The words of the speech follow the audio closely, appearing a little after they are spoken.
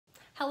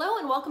Hello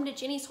and welcome to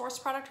Ginny's Horse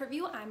Product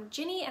Review. I'm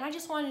Ginny and I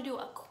just wanted to do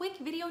a quick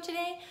video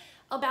today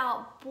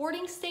about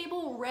boarding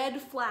stable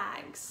red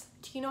flags.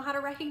 Do you know how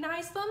to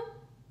recognize them?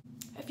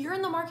 If you're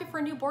in the market for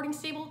a new boarding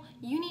stable,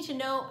 you need to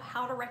know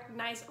how to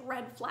recognize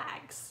red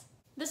flags.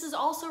 This is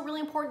also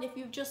really important if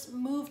you've just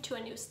moved to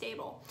a new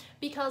stable,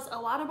 because a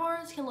lot of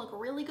barns can look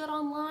really good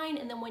online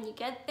and then when you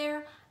get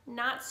there,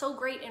 not so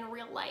great in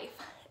real life.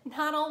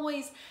 Not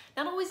always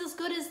as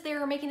good as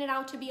they're making it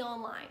out to be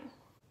online.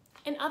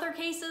 In other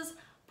cases,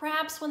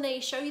 perhaps when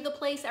they show you the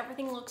place,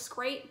 everything looks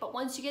great, but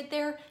once you get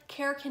there,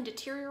 care can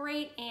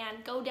deteriorate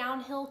and go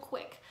downhill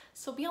quick.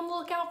 So be on the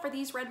lookout for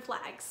these red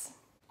flags.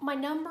 My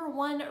number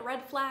one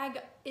red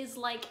flag is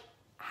like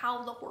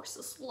how the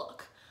horses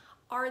look.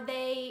 Are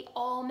they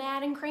all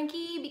mad and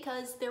cranky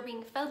because they're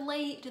being fed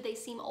late? Do they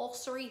seem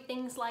ulcery?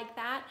 Things like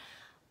that.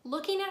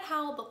 Looking at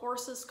how the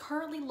horses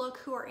currently look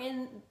who are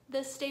in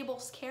this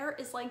stable's care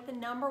is like the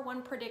number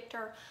one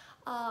predictor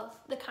of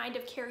the kind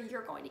of care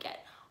you're going to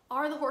get.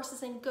 Are the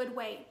horses in good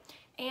weight?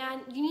 And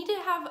you need to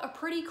have a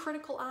pretty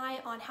critical eye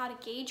on how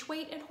to gauge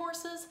weight in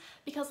horses,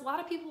 because a lot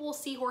of people will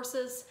see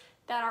horses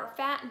that are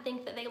fat and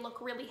think that they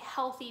look really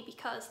healthy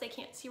because they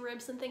can't see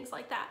ribs and things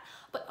like that.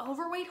 But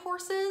overweight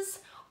horses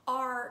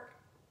are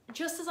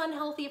just as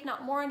unhealthy, if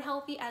not more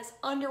unhealthy, as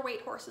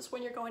underweight horses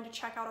when you're going to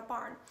check out a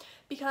barn,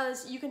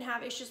 because you can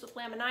have issues with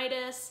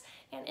laminitis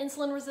and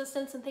insulin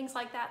resistance and things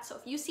like that. So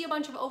if you see a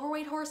bunch of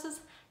overweight horses,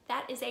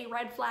 that is a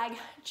red flag,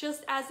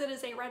 just as it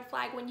is a red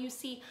flag when you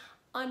see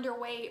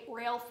underweight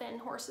rail thin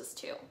horses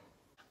too.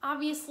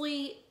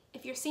 Obviously,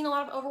 if you're seeing a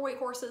lot of overweight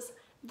horses,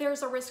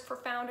 there's a risk for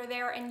founder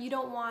there and you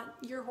don't want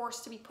your horse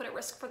to be put at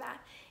risk for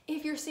that.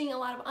 If you're seeing a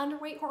lot of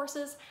underweight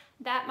horses,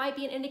 that might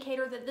be an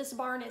indicator that this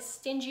barn is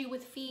stingy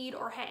with feed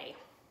or hay.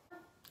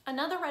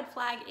 Another red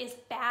flag is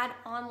bad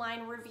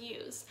online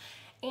reviews.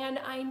 And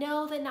I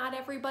know that not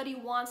everybody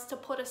wants to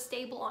put a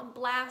stable on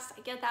blast.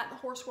 I get that, the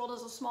horse world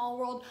is a small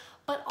world,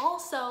 but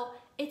also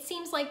it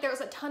seems like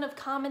there's a ton of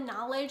common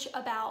knowledge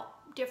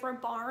about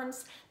different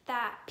barns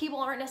that people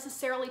aren't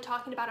necessarily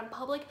talking about in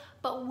public,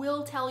 but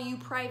will tell you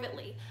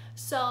privately.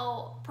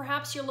 So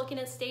perhaps you're looking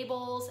at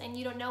stables and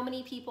you don't know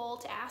many people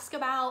to ask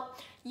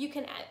about. You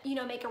can,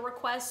 make a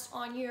request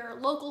on your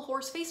local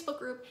horse Facebook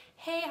group.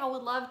 Hey, I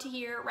would love to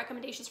hear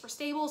recommendations for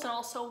stables and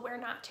also where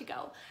not to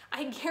go.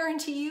 I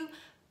guarantee you,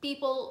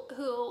 people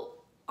who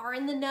are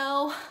in the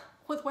know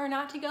with where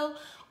not to go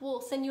will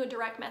send you a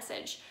direct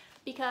message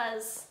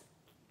because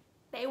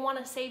they want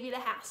to save you the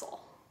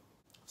hassle.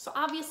 So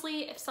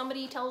obviously, if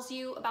somebody tells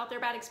you about their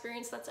bad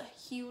experience, that's a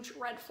huge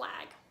red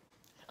flag.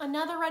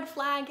 Another red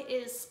flag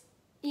is,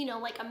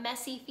 like a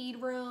messy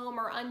feed room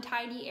or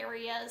untidy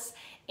areas.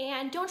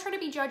 And don't try to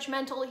be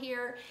judgmental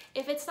here.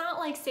 If it's not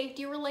like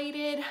safety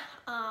related,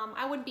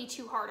 I wouldn't be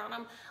too hard on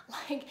them.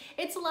 Like,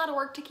 it's a lot of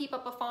work to keep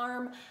up a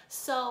farm,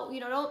 so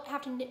don't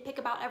have to nitpick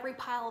about every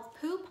pile of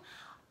poop.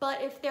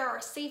 But if there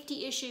are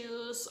safety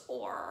issues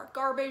or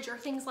garbage or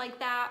things like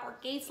that, or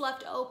gates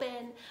left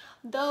open,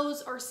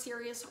 those are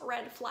serious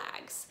red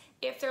flags.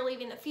 If they're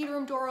leaving the feed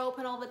room door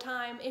open all the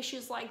time,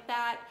 issues like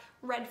that,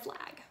 red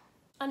flag.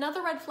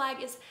 Another red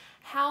flag is,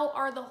 how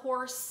are the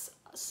horse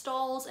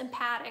stalls and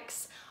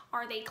paddocks?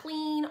 Are they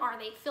clean? Are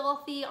they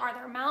filthy? Are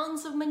there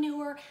mountains of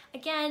manure?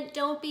 Again,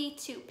 don't be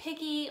too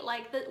picky.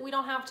 Like, we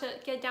don't have to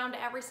get down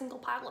to every single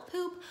pile of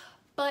poop,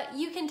 but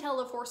you can tell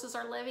if horses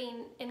are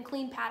living in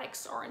clean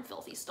paddocks or in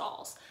filthy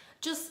stalls.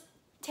 Just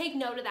take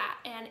note of that,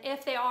 and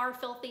if they are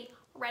filthy,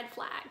 red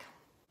flag.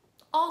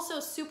 Also,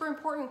 super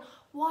important,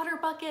 water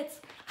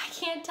buckets. I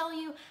can't tell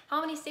you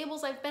how many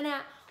stables I've been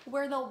at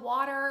where the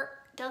water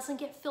doesn't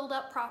get filled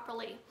up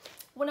properly.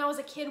 When I was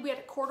a kid, we had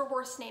a quarter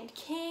horse named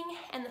King,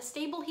 and the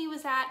stable he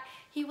was at,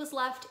 he was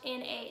left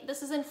in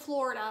this is in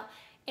Florida,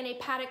 in a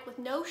paddock with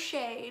no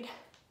shade,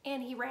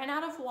 and he ran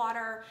out of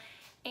water,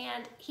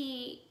 and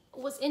he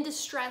was in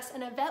distress,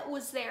 and a vet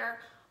was there,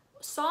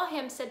 saw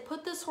him, said,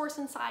 put this horse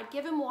inside,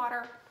 give him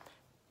water.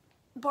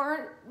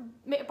 Barn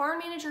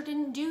manager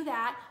didn't do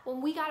that.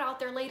 When we got out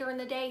there later in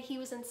the day, he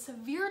was in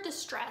severe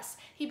distress.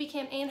 He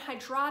became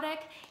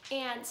anhydrotic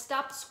and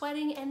stopped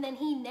sweating, and then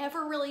he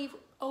never really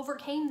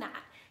overcame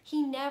that.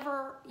 He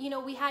never,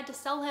 we had to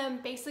sell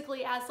him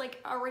basically as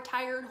like a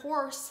retired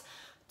horse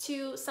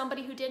to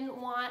somebody who didn't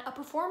want a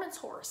performance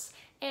horse.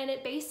 And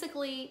it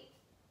basically,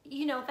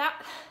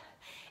 that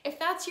if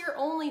that's your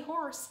only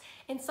horse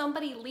and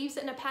somebody leaves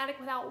it in a paddock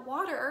without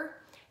water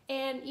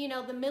and,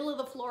 the middle of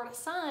the Florida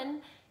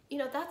sun,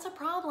 that's a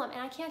problem.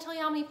 And I can't tell you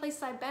how many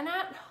places I've been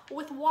at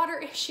with water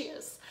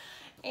issues.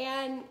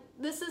 And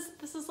this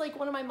is like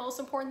one of my most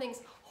important things.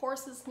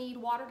 Horses need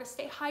water to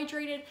stay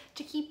hydrated,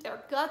 to keep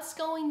their guts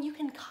going. You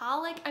can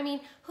colic. I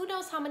mean, who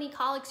knows how many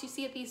colics you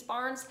see at these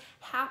barns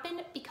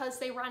happen because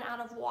they run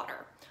out of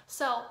water.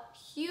 So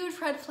huge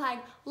red flag.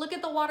 Look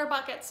at the water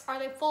buckets. Are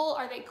they full?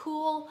 Are they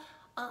cool?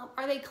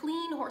 Are they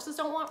clean? Horses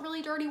don't want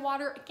really dirty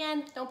water.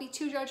 Again, don't be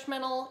too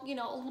judgmental. A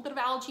little bit of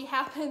algae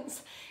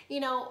happens.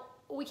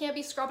 We can't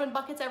be scrubbing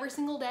buckets every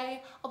single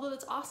day, although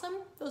that's awesome,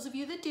 those of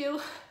you that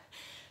do.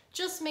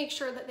 Just make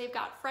sure that they've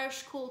got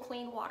fresh, cool,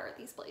 clean water at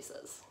these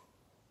places.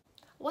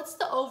 What's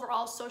the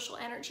overall social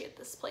energy at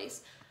this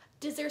place?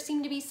 Does there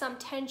seem to be some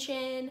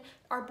tension?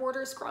 Are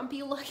boarders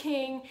grumpy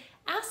looking?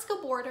 Ask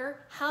a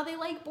boarder how they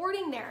like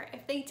boarding there.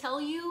 If they tell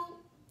you,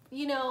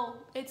 you know,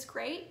 it's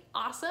great,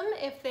 awesome.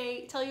 If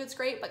they tell you it's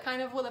great, but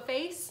kind of with a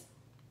face,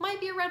 might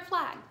be a red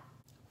flag.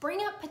 Bring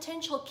up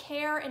potential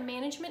care and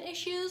management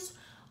issues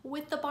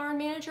with the barn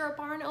manager or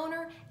barn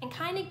owner and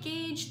kind of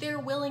gauge their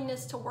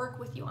willingness to work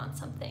with you on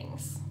some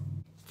things.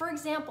 For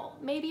example,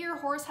 maybe your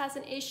horse has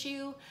an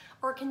issue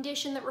or a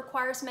condition that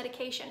requires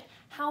medication.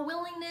 How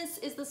willingness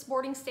is this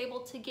boarding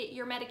stable to get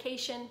your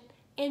medication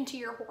into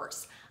your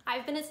horse?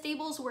 I've been at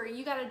stables where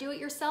you got to do it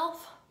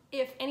yourself.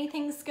 If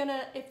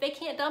they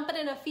can't dump it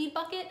in a feed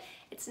bucket,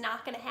 it's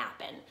not gonna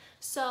happen.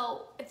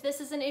 So if this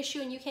is an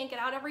issue and you can't get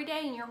out every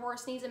day and your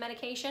horse needs a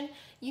medication,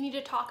 you need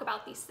to talk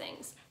about these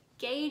things.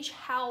 Gauge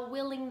how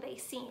willing they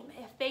seem.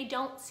 If they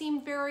don't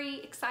seem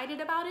very excited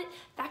about it,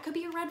 that could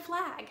be a red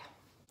flag.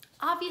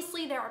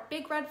 Obviously, there are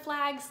big red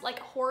flags like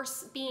a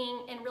horse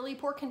being in really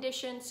poor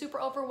condition, super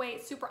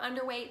overweight, super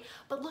underweight,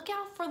 but look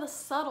out for the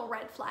subtle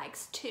red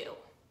flags too.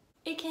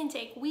 It can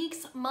take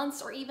weeks,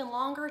 months, or even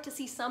longer to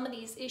see some of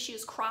these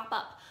issues crop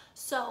up.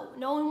 So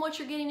knowing what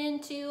you're getting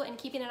into and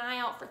keeping an eye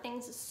out for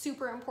things is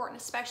super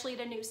important, especially at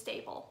a new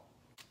stable.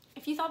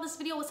 If you thought this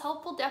video was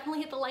helpful,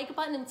 definitely hit the like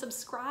button and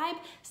subscribe.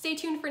 Stay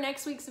tuned for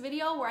next week's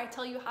video where I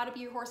tell you how to be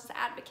your horse's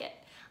advocate.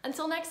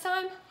 Until next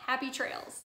time, happy trails.